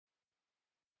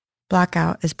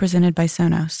Blackout is presented by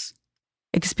Sonos.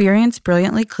 Experience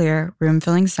brilliantly clear,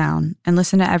 room-filling sound and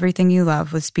listen to everything you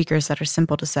love with speakers that are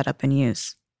simple to set up and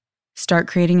use. Start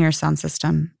creating your sound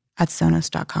system at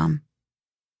Sonos.com.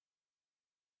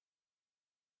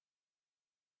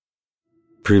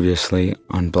 Previously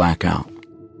on Blackout.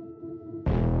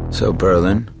 So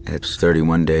Berlin, it's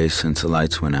 31 days since the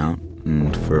lights went out,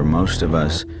 and for most of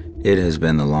us, it has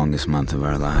been the longest month of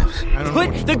our lives.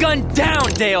 Put the gun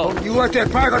down, Dale! You let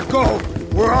that pilot go,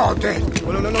 we're all dead.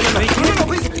 No,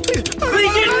 please.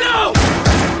 Lincoln, no!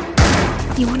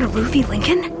 You want a roofie,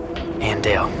 Lincoln? And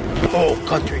Dale. The whole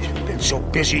country's been so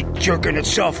busy jerking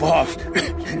itself off,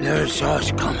 and there's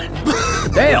us coming.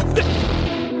 Dale!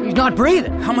 He's not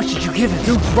breathing. How much did you give him?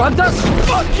 You drugged us?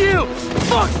 Fuck you!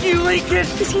 Fuck you, Lincoln!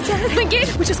 Is he dead? Lincoln,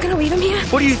 we're just gonna leave him here?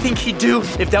 What do you think he'd do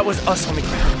if that was us on the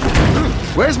ground?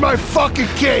 Where's my fucking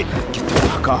kid? Get the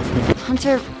fuck off me.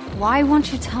 Hunter, why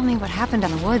won't you tell me what happened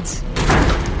in the woods?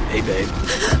 Hey, babe.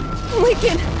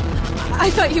 Lincoln, I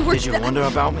thought you were... Did you wonder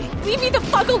about me? Leave me the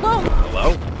fuck alone!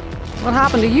 Hello? What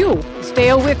happened to you? Is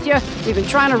Dale with you? We've been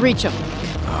trying to reach him.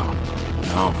 Oh,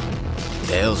 no.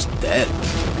 Dale's dead.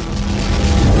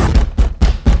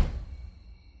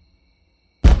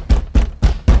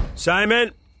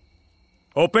 Simon,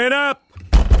 open up.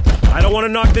 I don't want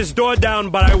to knock this door down,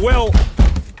 but I will.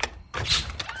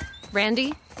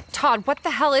 Randy? Todd, what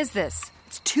the hell is this?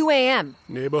 It's 2 a.m.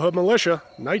 Neighborhood militia,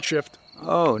 night shift.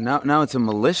 Oh, now it's a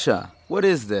militia. What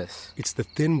is this? It's the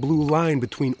thin blue line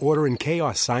between order and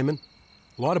chaos, Simon.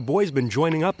 A lot of boys been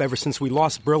joining up ever since we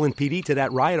lost Berlin PD to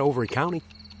that riot over at County.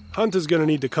 Hunter's gonna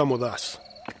need to come with us.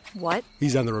 What?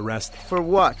 He's under arrest. For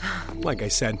what? Like I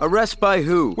said. Arrest by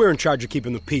who? We're in charge of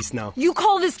keeping the peace now. You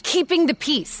call this keeping the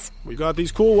peace? We got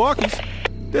these cool walkies.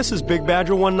 This is Big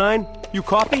Badger 19. You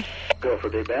copy? Go for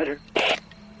Big Badger.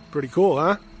 Pretty cool,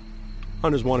 huh?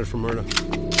 Hunter's wanted for murder.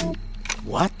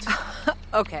 What?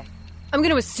 Okay. I'm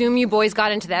gonna assume you boys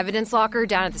got into the evidence locker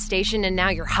down at the station and now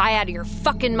you're high out of your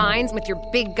fucking minds with your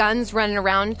big guns running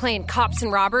around playing cops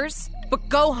and robbers. But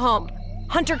go home.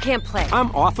 Hunter can't play. I'm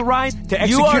authorized to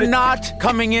execute... You are not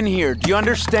coming in here. Do you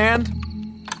understand?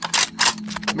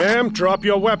 Ma'am, drop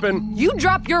your weapon. You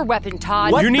drop your weapon,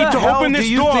 Todd. What you need the to hell open this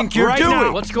do you door think you're right doing?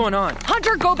 now. What's going on?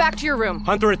 Hunter, go back to your room.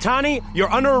 Hunter Atani,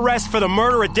 you're under arrest for the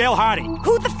murder of Dale Hardy.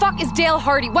 Who the fuck is Dale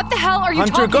Hardy? What the hell are you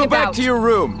Hunter, talking go about? back to your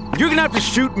room. You're gonna have to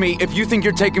shoot me if you think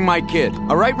you're taking my kid.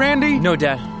 All right, Randy? No,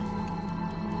 Dad.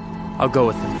 I'll go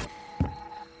with him.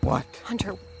 What?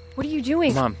 Hunter, what are you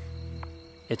doing? Mom,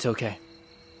 it's okay.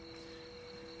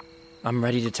 I'm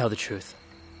ready to tell the truth.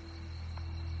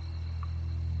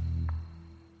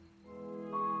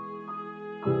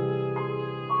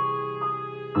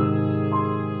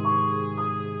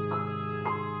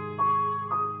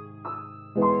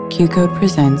 Q-Code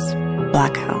presents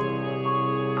Blackout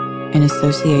in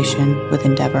association with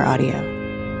Endeavor Audio.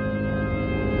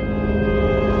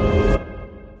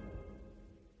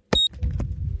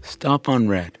 Stop on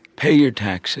red. Pay your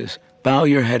taxes. Bow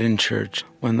your head in church.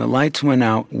 When the lights went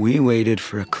out, we waited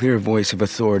for a clear voice of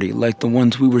authority, like the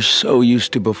ones we were so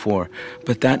used to before.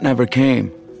 But that never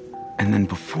came. And then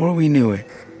before we knew it,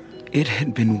 it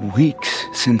had been weeks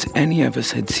since any of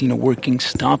us had seen a working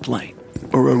stoplight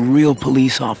or a real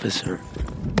police officer.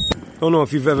 Don't know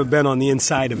if you've ever been on the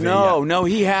inside of No,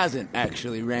 he hasn't,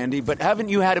 actually, Randy. But haven't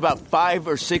you had about 5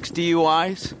 or 6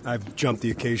 DUIs? I've jumped the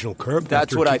occasional curb.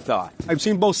 That's what I thought. I've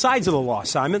seen both sides of the law,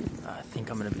 Simon. I think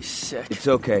I'm gonna be sick. It's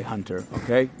okay, Hunter,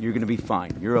 okay? You're gonna be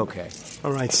fine. You're okay.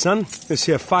 All right, son. This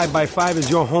here 5x5 is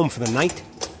your home for the night.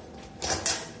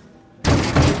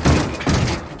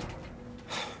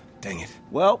 Dang it.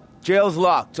 Well, jail's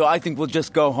locked, so I think we'll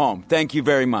just go home. Thank you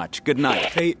very much. Good night.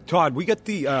 Hey, Todd, we got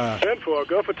the, 10-4,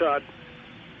 go for Todd.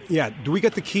 Yeah, do we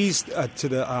get the keys to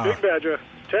the, Big Badger,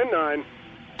 10-9.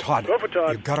 Todd, Go for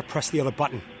Todd. you've got to press the other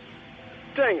button.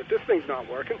 Dang it, this thing's not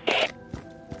working.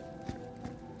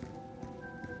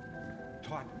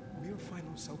 Todd, will you ever find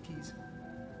those cell keys?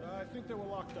 I think they were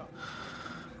locked up.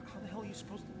 How the hell are you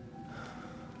supposed to...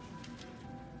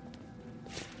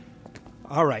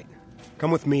 All right,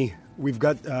 come with me. We've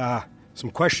got, some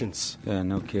questions. Yeah,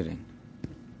 no kidding.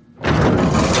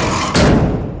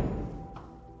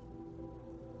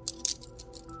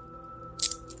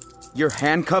 You're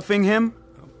handcuffing him?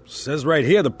 Says right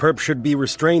here the perp should be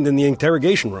restrained in the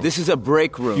interrogation room. This is a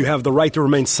break room. You have the right to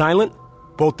remain silent,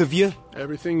 both of you.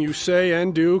 Everything you say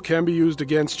and do can be used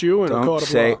against you in a Don't court of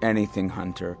say law. anything,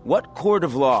 Hunter. What court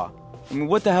of law? I mean,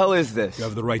 what the hell is this? You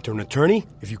have the right to an attorney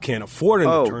if you can't afford an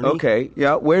attorney. Oh, okay.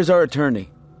 Yeah, where's our attorney?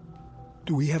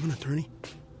 Do we have an attorney?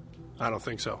 I don't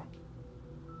think so.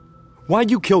 Why'd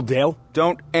you kill Dale?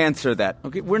 Don't answer that.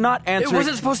 Okay, we're not answering... It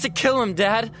wasn't supposed to kill him,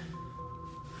 Dad.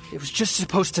 It was just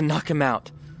supposed to knock him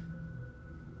out.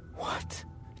 What?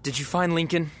 Did you find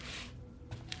Lincoln?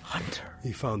 Hunter.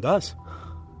 He found us.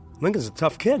 Lincoln's a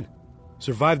tough kid.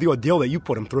 Survived the ordeal that you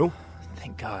put him through.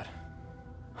 Thank God.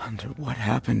 Hunter, what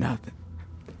happened out there?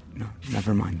 No,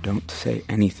 never mind. Don't say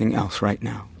anything else right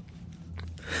now.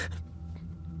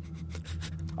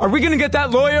 Are we gonna get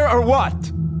that lawyer or what?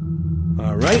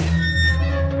 All right.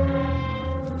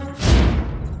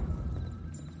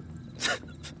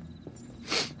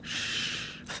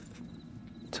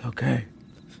 It's okay.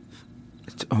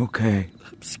 It's okay.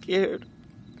 I'm scared.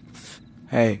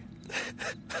 Hey.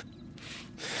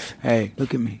 Hey,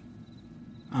 look at me.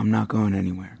 I'm not going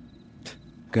anywhere.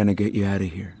 Gonna get you out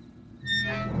of here.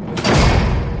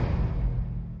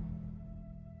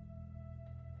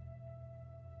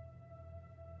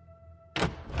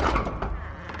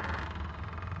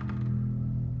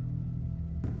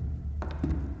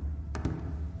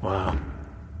 Wow.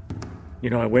 You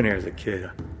know, I went here as a kid.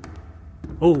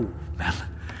 Oh,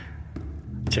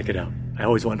 check it out. I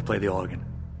always wanted to play the organ.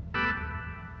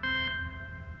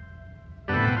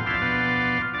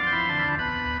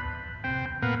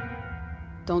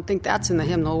 Don't think that's in the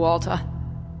hymnal, Walter.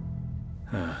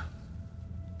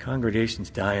 Congregation's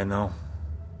dying, though.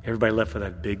 Everybody left for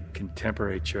that big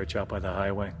contemporary church out by the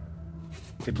highway.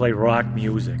 They play rock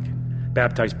music,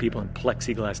 baptize people in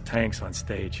plexiglass tanks on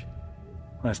stage.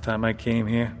 Last time I came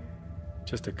here,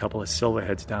 just a couple of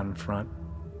silverheads down in front.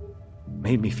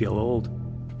 Made me feel old.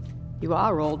 You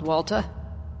are old, Walter.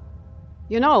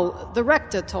 You know, the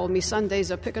rector told me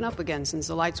Sundays are picking up again since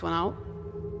the lights went out.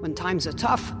 When times are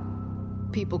tough,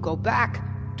 people go back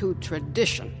to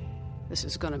tradition. This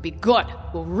is gonna be good.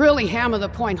 We'll really hammer the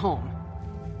point home.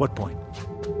 What point?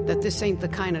 That this ain't the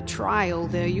kind of trial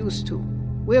they're used to.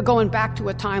 We're going back to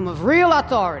a time of real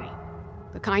authority.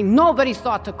 The kind nobody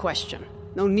thought to question.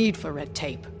 No need for red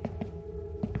tape.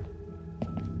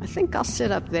 I think I'll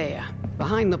sit up there,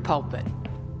 behind the pulpit.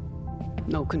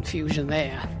 No confusion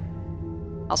there.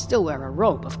 I'll still wear a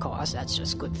robe, of course. That's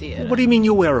just good theater. What do you mean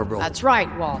you wear a robe? That's right,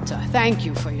 Walter. Thank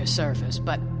you for your service,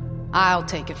 but I'll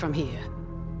take it from here.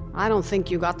 I don't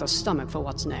think you got the stomach for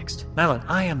what's next. Madeline,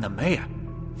 I am the mayor.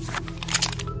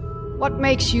 What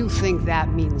makes you think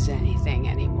that means anything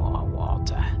anymore,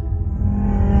 Walter?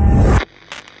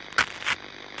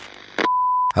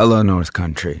 Hello, North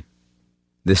Country.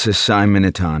 This is Simon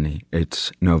Itani.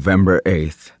 It's November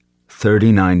 8th,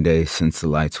 39 days since the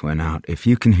lights went out. If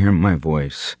you can hear my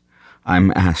voice,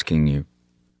 I'm asking you.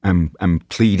 I'm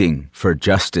pleading for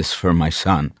justice for my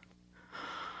son.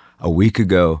 A week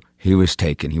ago, he was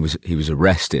taken. He was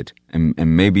arrested. And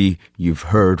maybe you've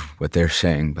heard what they're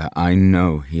saying, but I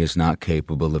know he is not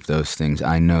capable of those things.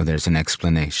 I know there's an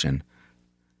explanation.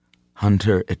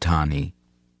 Hunter Itani,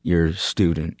 your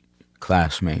student,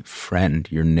 classmate, friend,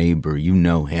 your neighbor, you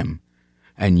know him.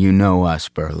 And you know us,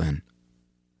 Berlin.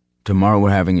 Tomorrow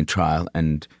we're having a trial,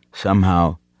 and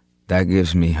somehow that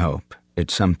gives me hope.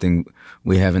 It's something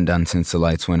we haven't done since the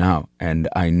lights went out. And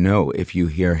I know if you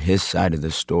hear his side of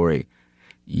the story,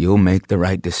 you'll make the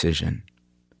right decision.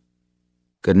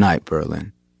 Good night,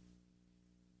 Berlin.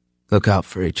 Look out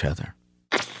for each other.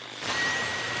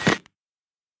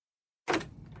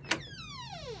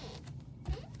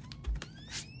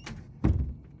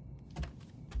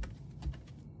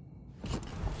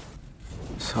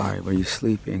 Sorry, were you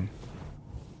sleeping?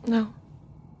 No.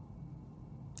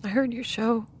 I heard your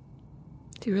show.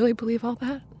 Do you really believe all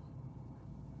that?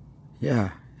 Yeah,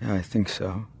 I think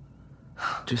so.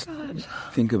 Just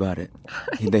think about it.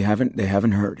 They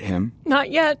haven't hurt him.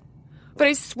 Not yet. But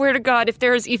I swear to God, if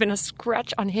there is even a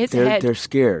scratch on his head... They're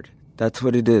scared. That's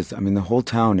what it is. I mean, the whole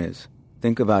town is.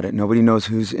 Think about it. Nobody knows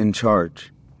who's in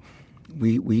charge.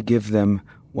 We give them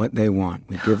what they want.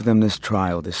 We give them this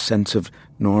trial, this sense of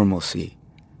normalcy.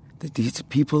 That these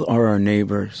people are our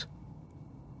neighbors.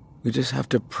 We just have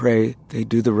to pray they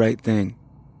do the right thing.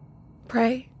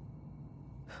 Pray?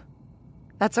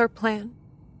 That's our plan.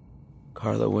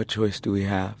 Carla, what choice do we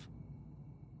have?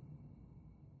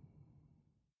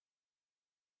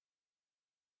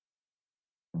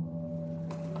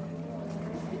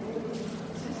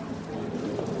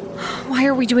 Why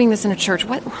are we doing this in a church?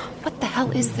 What the hell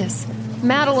is this?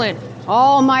 Madeline!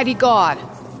 Almighty God,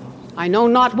 I know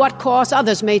not what course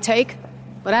others may take,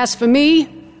 but as for me,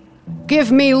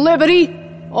 give me liberty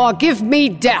or give me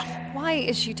death. Why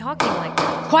is she talking like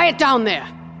that? Quiet down there.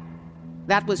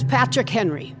 That was Patrick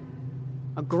Henry,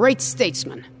 a great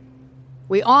statesman.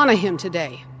 We honor him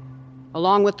today,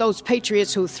 along with those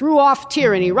patriots who threw off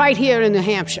tyranny right here in New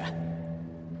Hampshire.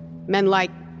 Men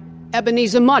like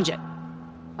Ebenezer Mudgett,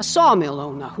 a sawmill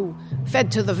owner who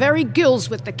fed to the very gills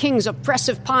with the king's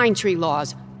oppressive pine tree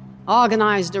laws,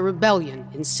 organized a rebellion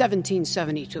in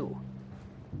 1772.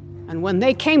 And when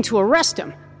they came to arrest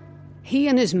him, he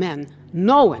and his men,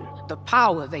 knowing the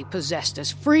power they possessed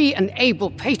as free and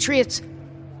able patriots,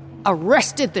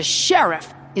 arrested the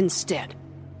sheriff instead.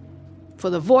 For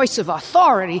the voice of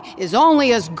authority is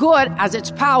only as good as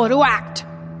its power to act.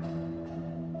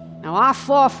 Now, our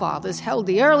forefathers held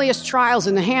the earliest trials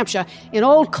in New Hampshire in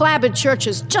old clapboard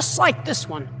churches just like this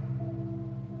one.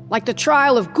 Like the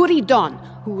trial of Goody Dunn,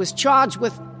 who was charged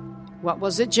with... What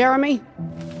was it, Jeremy?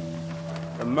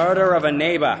 The murder of a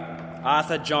neighbor,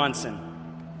 Arthur Johnson.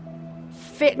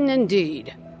 Fitting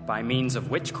indeed. By means of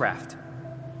witchcraft.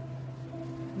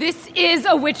 This is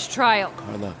a witch trial.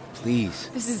 Carla, please.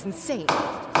 This is insane.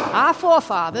 Our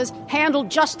forefathers handled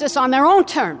justice on their own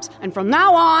terms, and from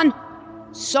now on,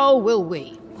 so will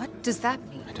we. What does that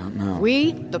mean? I don't know.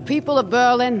 We, the people of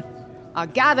Berlin, are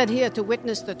gathered here to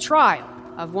witness the trial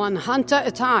of one Hunter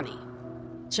Itani,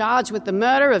 charged with the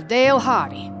murder of Dale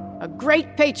Hardy, a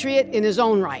great patriot in his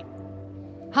own right.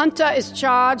 Hunter is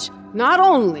charged not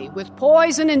only with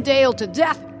poisoning Dale to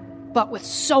death, but with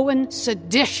sowing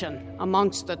sedition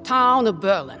amongst the town of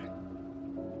Berlin.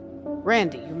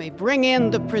 Randy, you may bring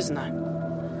in the prisoner.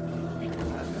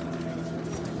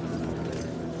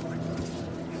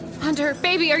 Hunter,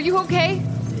 baby, are you okay?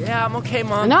 Yeah, I'm okay,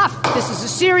 Mom. Enough! This is a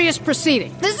serious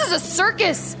proceeding. This is a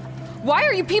circus! Why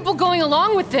are you people going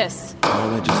along with this?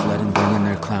 Carla, just let him bring in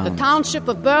their clowns. The Township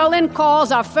of Berlin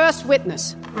calls our first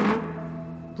witness.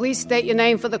 Please state your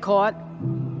name for the court.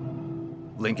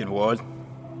 Lincoln Ward.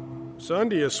 Son,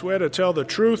 do you swear to tell the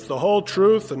truth, the whole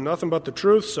truth, and nothing but the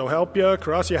truth, so help you,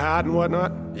 cross your heart and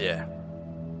whatnot? Yeah.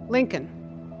 Lincoln,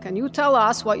 can you tell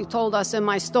us what you told us in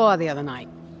my store the other night?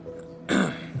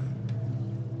 You're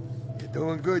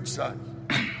doing good, son.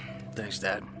 Thanks,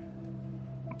 Dad.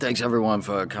 Thanks, everyone,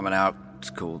 for coming out.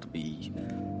 It's cool to be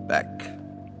back.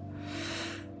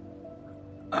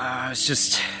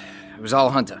 It was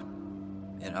all Hunter.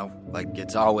 You know, like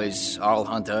it's always all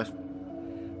Hunter.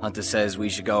 Hunter says we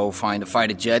should go find a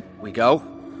fighter jet, we go.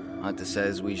 Hunter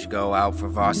says we should go out for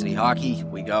varsity hockey,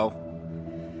 we go.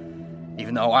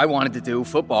 Even though I wanted to do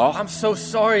football. I'm so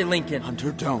sorry, Lincoln.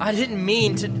 Hunter, don't. I didn't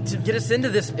mean to get us into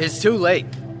this. It's too late.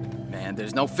 Man,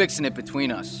 there's no fixing it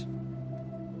between us.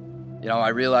 You know, I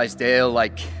realized Dale,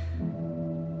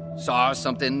 saw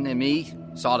something in me,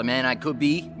 saw the man I could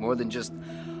be, more than just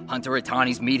Hunter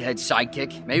Itani's meathead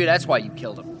sidekick. Maybe that's why you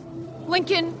killed him.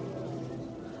 Lincoln,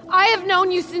 I have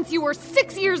known you since you were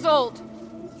 6 years old.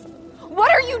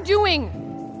 What are you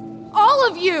doing? All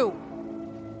of you!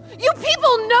 You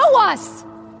people know us!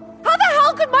 How the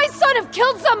hell could my son have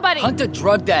killed somebody? Hunter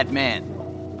drugged that man,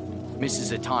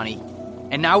 Mrs. Itani,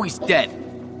 and now he's dead.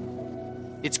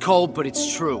 It's cold, but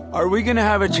it's true. Are we gonna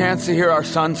have a chance to hear our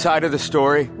son's side of the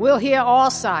story? We'll hear all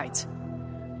sides.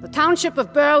 The Township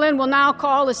of Berlin will now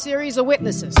call a series of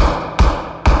witnesses.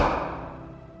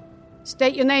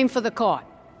 State your name for the court.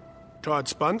 Todd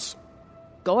Spunce.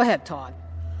 Go ahead, Todd.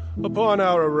 Upon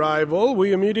our arrival,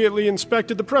 we immediately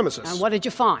inspected the premises. And what did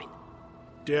you find?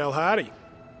 Dale Hardy,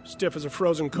 stiff as a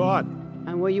frozen cod.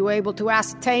 And were you able to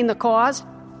ascertain the cause?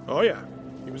 Oh yeah,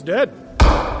 he was dead.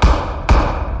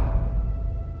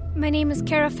 My name is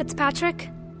Kara Fitzpatrick.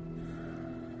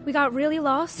 We got really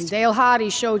lost. And Dale Hardy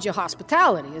showed you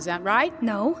hospitality, is that right?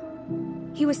 No.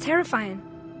 He was terrifying.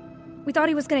 We thought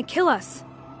he was going to kill us.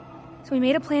 So we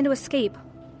made a plan to escape.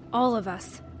 All of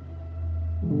us.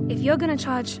 If you're going to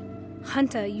charge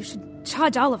Hunter, you should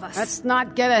charge all of us. Let's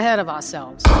not get ahead of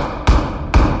ourselves.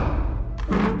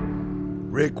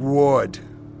 Rick Ward.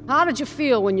 How did you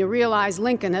feel when you realized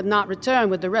Lincoln had not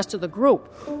returned with the rest of the group?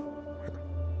 It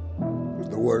was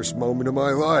the worst moment of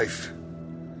my life.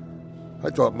 I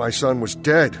thought my son was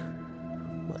dead.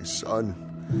 My son.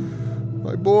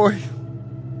 My boy.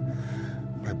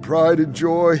 My pride and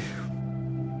joy.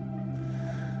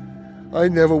 I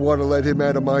never want to let him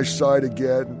out of my sight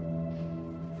again.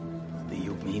 Do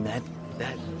you mean that?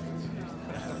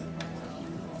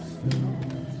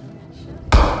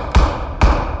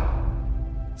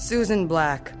 Susan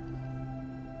Black.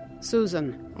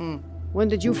 Susan, when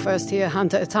did you first hear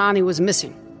Hunter Itani was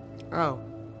missing? Oh,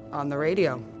 on the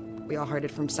radio. We all heard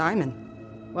it from Simon.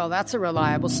 Well, that's a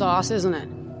reliable source, isn't it?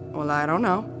 Well, I don't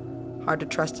know. Hard to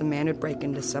trust a man who'd break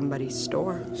into somebody's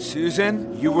store.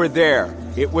 Susan, you were there.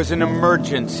 It was an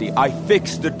emergency. I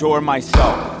fixed the door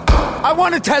myself. I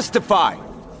want to testify.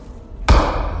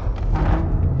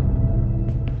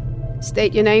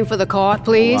 State your name for the court,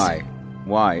 please.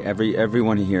 Why?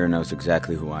 Everyone here knows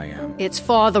exactly who I am. It's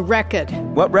for the record.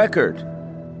 What record?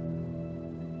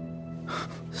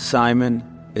 Simon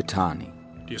Itani.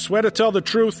 Do you swear to tell the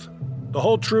truth, the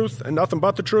whole truth, and nothing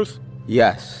but the truth?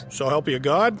 Yes. So help you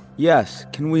God? Yes.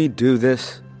 Can we do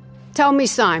this? Tell me,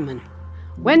 Simon,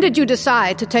 when did you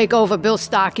decide to take over Bill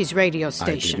Starkey's radio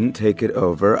station? I didn't take it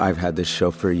over. I've had this show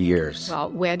for years.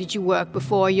 Well, where did you work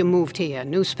before you moved here?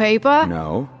 Newspaper?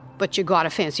 No. But you got a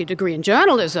fancy degree in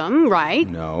journalism, right?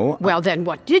 No. Well, then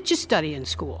what did you study in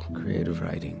school? Creative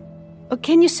writing.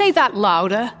 Can you say that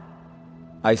louder?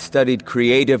 I studied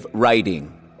creative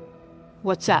writing.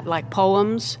 What's that, like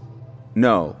poems?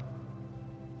 No.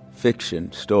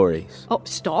 Fiction, stories. Oh,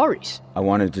 stories? I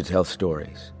wanted to tell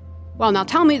stories. Well, now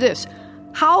tell me this.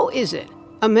 How is it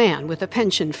a man with a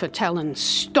penchant for telling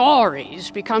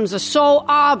stories becomes the sole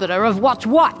arbiter of what's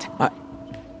what?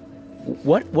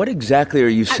 What exactly are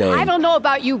you saying? I don't know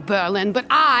about you, Berlin, but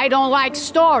I don't like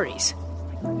stories.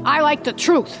 I like the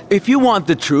truth. If you want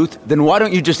the truth, then why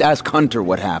don't you just ask Hunter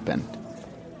what happened?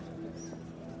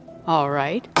 All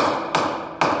right.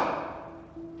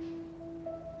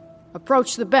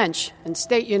 Approach the bench and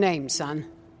state your name, son.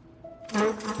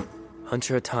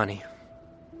 Hunter Atani.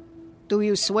 Do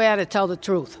you swear to tell the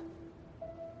truth?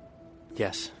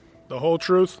 Yes. The whole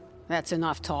truth? That's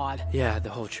enough, Todd. Yeah, the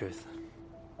whole truth.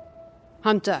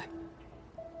 Hunter,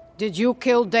 did you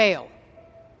kill Dale?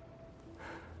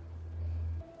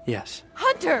 Yes.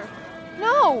 Hunter!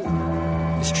 No!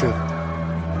 It's true.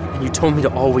 And you told me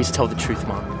to always tell the truth,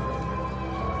 Mom.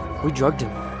 We drugged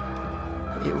him.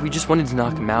 We just wanted to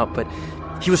knock him out, but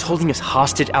he was holding us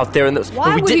hostage out there in those...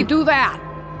 Why would he do that?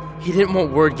 He didn't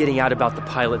want word getting out about the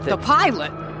pilot. The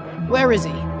pilot? Where is he?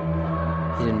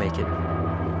 He didn't make it.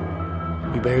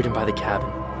 We buried him by the cabin.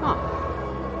 Huh.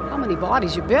 How many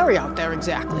bodies you bury out there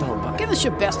exactly? Nobody. Give us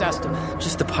your best estimate.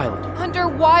 Just the pilot. Hunter,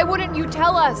 why wouldn't you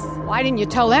tell us? Why didn't you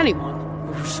tell anyone?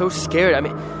 We were so scared. I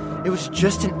mean, it was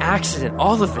just an accident,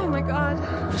 all of it. Oh my God.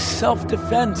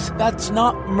 Self-defense. That's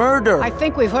not murder. I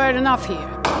think we've heard enough here.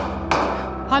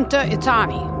 Hunter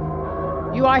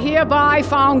Itani, you are hereby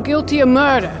found guilty of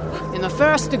murder in the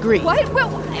first degree. What?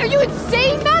 Well, are you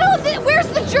insane, Metal? Where's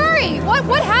the jury?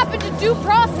 What happened to due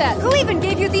process? Who even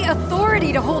gave you the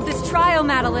authority to hold this trial,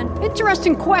 Madeline?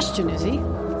 Interesting question, Izzy.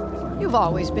 You've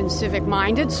always been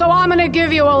civic-minded, so I'm gonna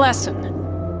give you a lesson.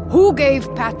 Who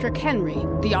gave Patrick Henry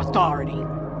the authority?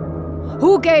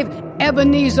 Who gave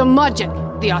Ebenezer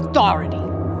Mudgett the authority?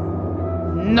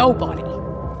 Nobody.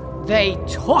 They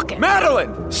took it.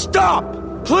 Madeline,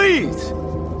 stop! Please!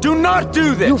 Do not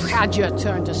do this! You've had your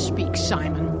turn to speak,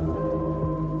 Simon.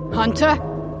 Hunter,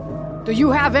 do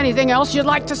you have anything else you'd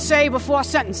like to say before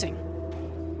sentencing?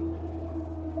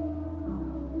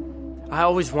 I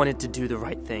always wanted to do the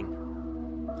right thing.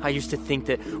 I used to think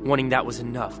that wanting that was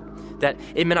enough, that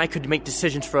it meant I could make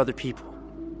decisions for other people.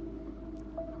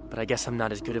 But I guess I'm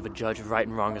not as good of a judge of right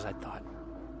and wrong as I thought.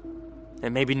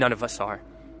 And maybe none of us are.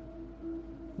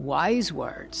 Wise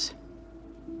words.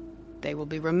 They will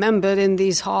be remembered in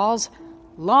these halls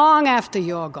long after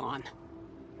you're gone.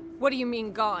 What do you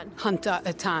mean, gone? Hunter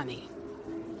Itani.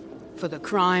 For the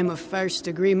crime of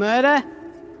first-degree murder,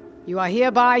 you are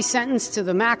hereby sentenced to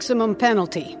the maximum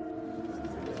penalty.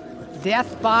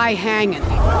 Death by hanging. No!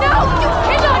 You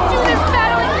cannot do this,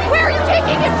 Madeline! Where are you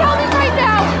taking him? Tell me right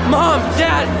now! Mom!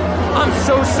 Dad! I'm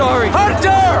so sorry!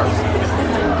 Hunter!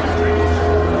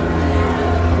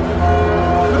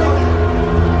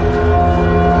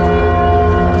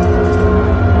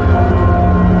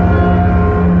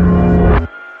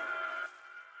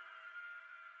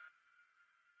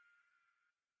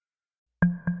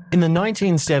 In the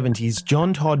 1970s,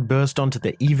 John Todd burst onto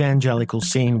the evangelical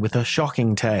scene with a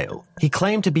shocking tale. He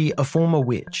claimed to be a former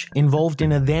witch, involved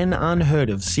in a then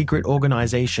unheard-of secret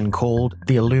organization called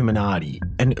the Illuminati,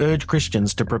 and urged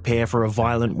Christians to prepare for a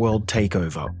violent world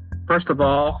takeover. First of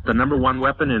all, the number one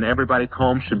weapon in everybody's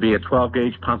home should be a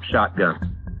 12-gauge pump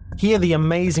shotgun. Hear the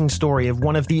amazing story of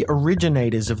one of the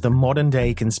originators of the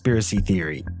modern-day conspiracy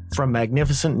theory. From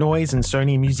Magnificent Noise and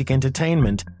Sony Music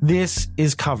Entertainment, this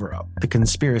is Cover Up, the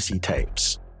Conspiracy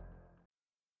Tapes.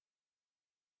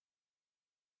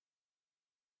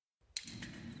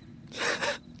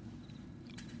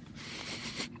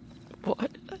 Why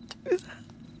did I do that?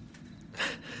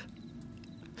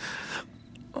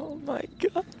 Oh my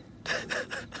God.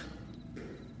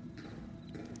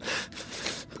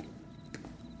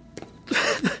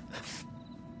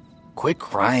 Quit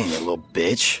crying, you little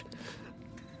bitch.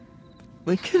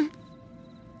 Lincoln?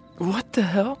 What the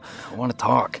hell? I want to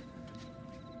talk.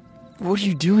 What are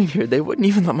you doing here? They wouldn't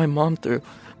even let my mom through.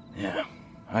 Yeah,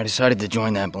 I decided to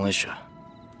join that militia.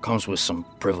 Comes with some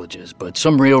privileges, but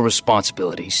some real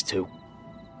responsibilities, too.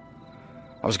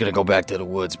 I was gonna go back to the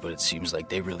woods, but it seems like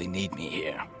they really need me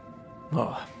here.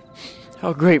 Oh,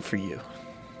 how great for you.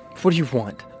 What do you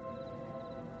want?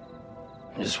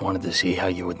 I just wanted to see how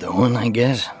you were doing, I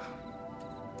guess.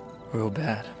 Real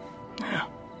bad. Yeah.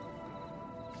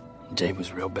 Jade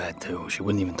was real bad, too. She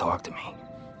wouldn't even talk to me.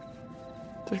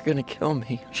 They're gonna kill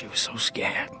me. She was so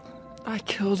scared. I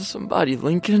killed somebody,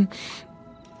 Lincoln.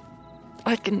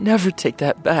 I can never take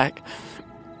that back.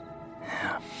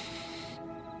 Yeah.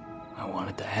 I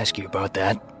wanted to ask you about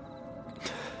that.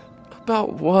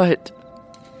 About what?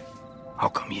 How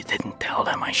come you didn't tell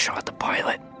them I shot the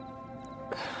pilot?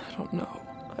 I don't know.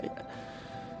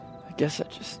 I guess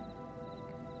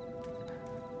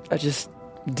I just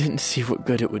didn't see what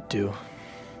good it would do.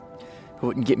 It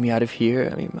wouldn't get me out of here.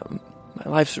 I mean,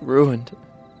 my life's ruined.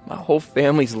 My whole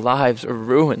family's lives are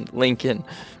ruined, Lincoln.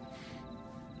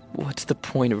 What's the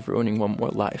point of ruining one more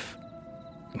life?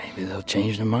 Maybe they'll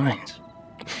change their minds.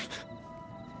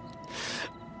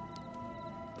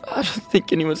 I don't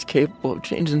think anyone's capable of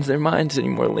changing their minds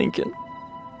anymore, Lincoln.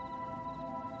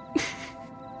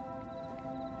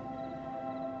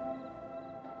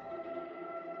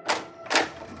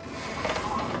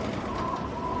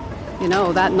 You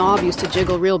know, that knob used to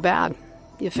jiggle real bad.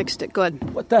 You fixed it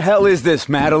good. What the hell is this,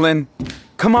 Madeline?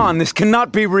 Come on, this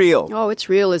cannot be real. Oh, it's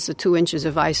real as the 2 inches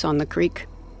of ice on the creek.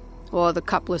 Or the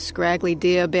couple of scraggly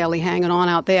deer barely hanging on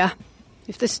out there.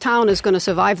 If this town is going to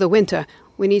survive the winter,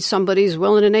 we need somebody who's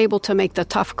willing and able to make the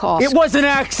tough calls. It was an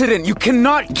accident. You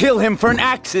cannot kill him for an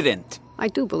accident. I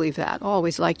do believe that.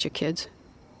 Always liked your kids.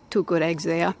 2 good eggs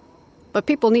there. But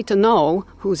people need to know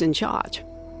who's in charge.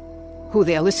 Who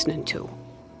they're listening to.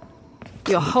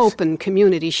 Your hope and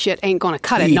community shit ain't gonna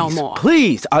cut it no more.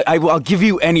 Please, I'll give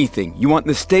you anything. You want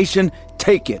the station?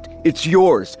 Take it. It's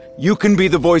yours. You can be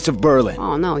the voice of Berlin.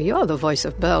 Oh, no, you're the voice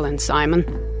of Berlin, Simon.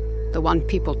 The one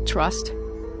people trust.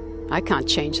 I can't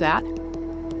change that.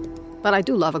 But I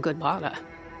do love a good barter.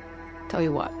 Tell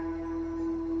you what.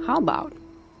 How about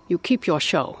you keep your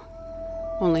show?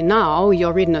 Only now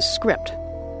you're reading a script.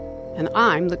 And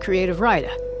I'm the creative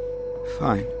writer.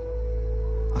 Fine.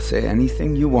 I'll say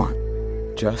anything you want.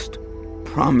 Just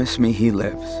promise me he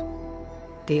lives.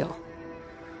 Deal.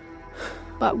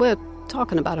 But we're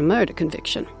talking about a murder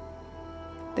conviction.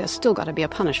 There's still got to be a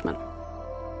punishment.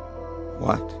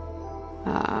 What?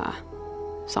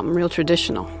 Something real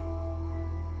traditional.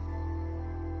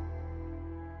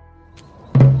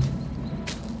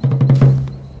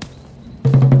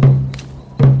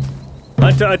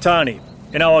 Hunter Atani,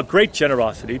 in our great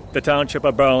generosity, the Township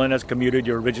of Berlin has commuted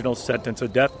your original sentence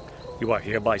of death. You are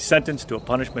hereby sentenced to a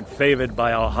punishment favored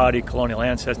by our hardy colonial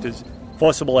ancestors,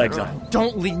 forcible exile.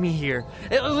 Don't leave me here.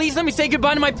 At least let me say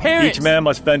goodbye to my parents. Each man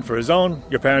must fend for his own.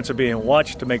 Your parents are being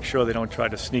watched to make sure they don't try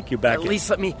to sneak you back in. At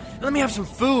least let me have some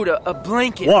food, a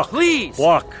blanket, Walk, please.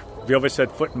 Walk. If you ever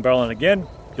set foot in Berlin again,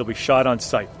 you'll be shot on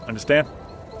sight. Understand?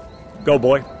 Go,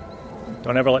 boy.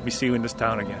 Don't ever let me see you in this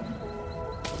town again.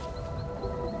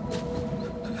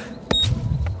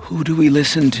 Who do we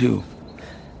listen to?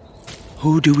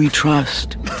 Who do we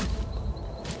trust?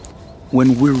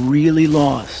 When we're really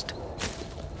lost,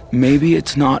 maybe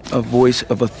it's not a voice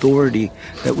of authority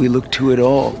that we look to at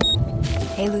all.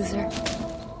 Hey, loser.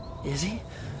 Izzy?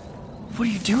 What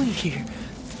are you doing here?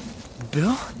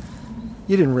 Bill?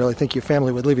 You didn't really think your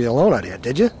family would leave you alone out here,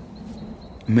 did you?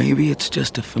 Maybe it's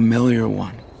just a familiar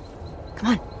one.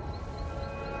 Come on.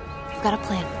 We've got a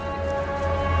plan.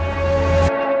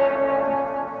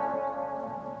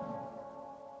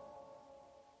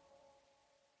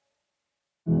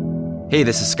 Hey,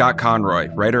 this is Scott Conroy,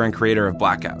 writer and creator of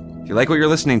Blackout. If you like what you're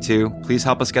listening to, please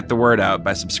help us get the word out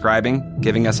by subscribing,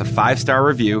 giving us a 5-star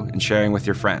review, and sharing with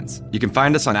your friends. You can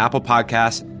find us on Apple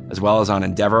Podcasts, as well as on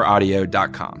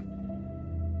EndeavorAudio.com.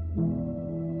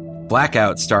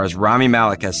 Blackout stars Rami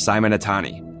Malek as Simon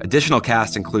Atani. Additional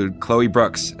cast include Chloe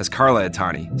Brooks as Carla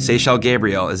Atani, Seychelle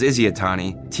Gabriel as Izzy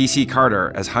Atani, T.C.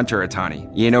 Carter as Hunter Atani,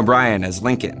 Ian O'Brien as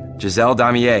Lincoln, Giselle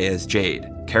Damier as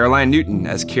Jade, Caroline Newton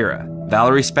as Kira,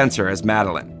 Valerie Spencer as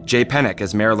Madeline, Jay Pennick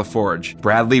as Mayor LaForge,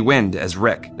 Bradley Wind as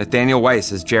Rick, Nathaniel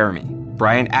Weiss as Jeremy,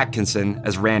 Brian Atkinson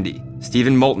as Randy,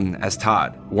 Stephen Moulton as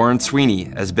Todd, Warren Sweeney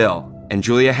as Bill, and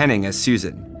Julia Henning as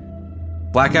Susan.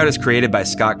 Blackout is created by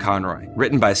Scott Conroy,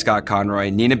 written by Scott Conroy,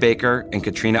 Nina Baker, and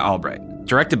Katrina Albright.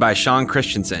 Directed by Sean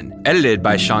Christensen, edited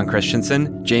by Sean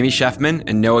Christensen, Jamie Sheffman,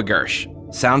 and Noah Gersh.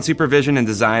 Sound supervision and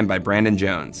design by Brandon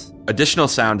Jones. Additional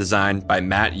sound design by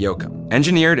Matt Yoakum.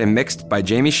 Engineered and mixed by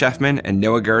Jamie Sheffman and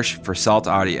Noah Gersh for Salt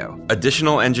Audio.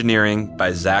 Additional engineering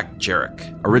by Zach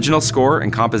Jurek. Original score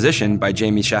and composition by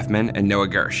Jamie Sheffman and Noah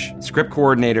Gersh. Script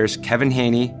coordinators Kevin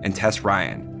Haney and Tess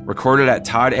Ryan. Recorded at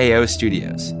Todd A.O.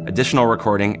 Studios. Additional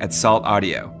recording at Salt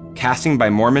Audio. Casting by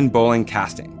Mormon Bowling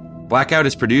Casting. Blackout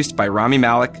is produced by Rami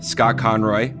Malek, Scott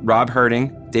Conroy, Rob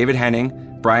Herding, David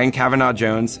Henning, Brian Kavanaugh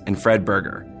Jones, and Fred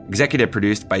Berger. Executive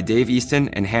produced by Dave Easton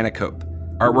and Hannah Cope.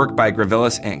 Artwork by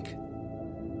Gravillis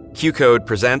Inc. Q-Code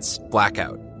presents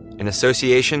Blackout, in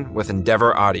association with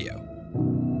Endeavor Audio.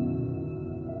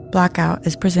 Blackout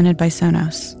is presented by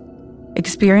Sonos.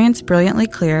 Experience brilliantly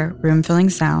clear,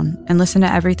 room-filling sound and listen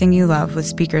to everything you love with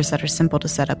speakers that are simple to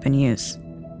set up and use.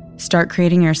 Start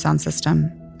creating your sound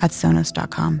system at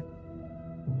Sonos.com.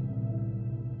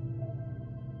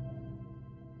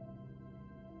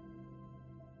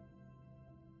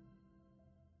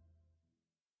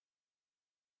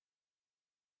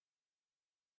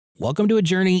 Welcome to a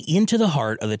journey into the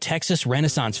heart of the Texas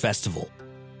Renaissance Festival,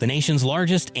 the nation's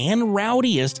largest and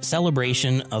rowdiest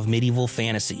celebration of medieval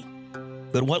fantasy.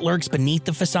 But what lurks beneath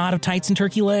the facade of tights and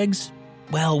turkey legs?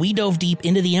 Well, we dove deep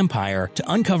into the empire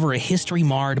to uncover a history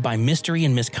marred by mystery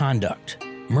and misconduct,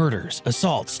 murders,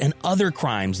 assaults, and other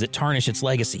crimes that tarnish its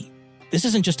legacy. This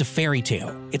isn't just a fairy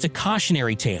tale, it's a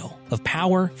cautionary tale of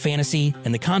power, fantasy,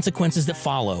 and the consequences that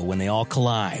follow when they all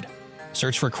collide.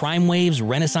 Search for Crime Waves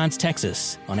Renaissance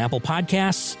Texas on Apple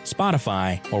Podcasts,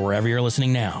 Spotify, or wherever you're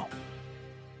listening now.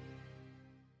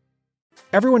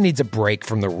 Everyone needs a break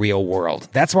from the real world.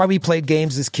 That's why we played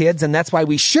games as kids, and that's why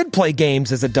we should play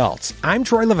games as adults. I'm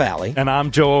Troy LaValle. And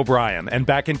I'm Joe O'Brien. And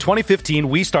back in 2015,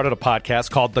 we started a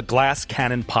podcast called The Glass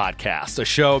Cannon Podcast, a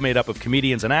show made up of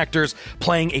comedians and actors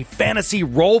playing a fantasy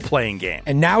role-playing game.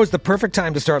 And now is the perfect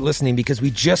time to start listening because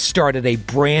we just started a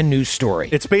brand new story.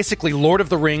 It's basically Lord of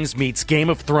the Rings meets Game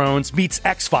of Thrones meets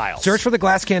X-Files. Search for The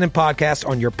Glass Cannon Podcast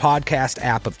on your podcast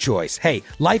app of choice. Hey,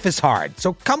 life is hard,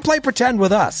 so come play pretend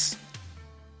with us.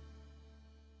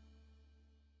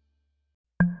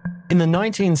 In the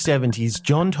 1970s,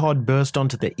 John Todd burst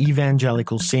onto the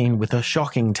evangelical scene with a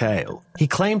shocking tale. He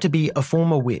claimed to be a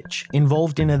former witch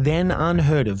involved in a then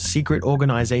unheard of secret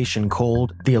organization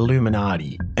called the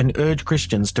Illuminati and urged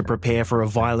Christians to prepare for a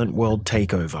violent world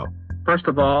takeover. First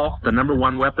of all, the number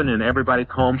one weapon in everybody's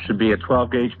home should be a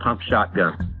 12-gauge pump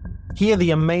shotgun. Hear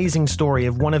the amazing story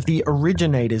of one of the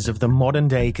originators of the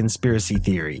modern-day conspiracy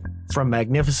theory. From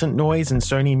Magnificent Noise and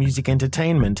Sony Music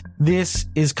Entertainment, this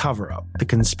is Cover Up, the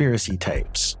Conspiracy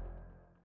Tapes.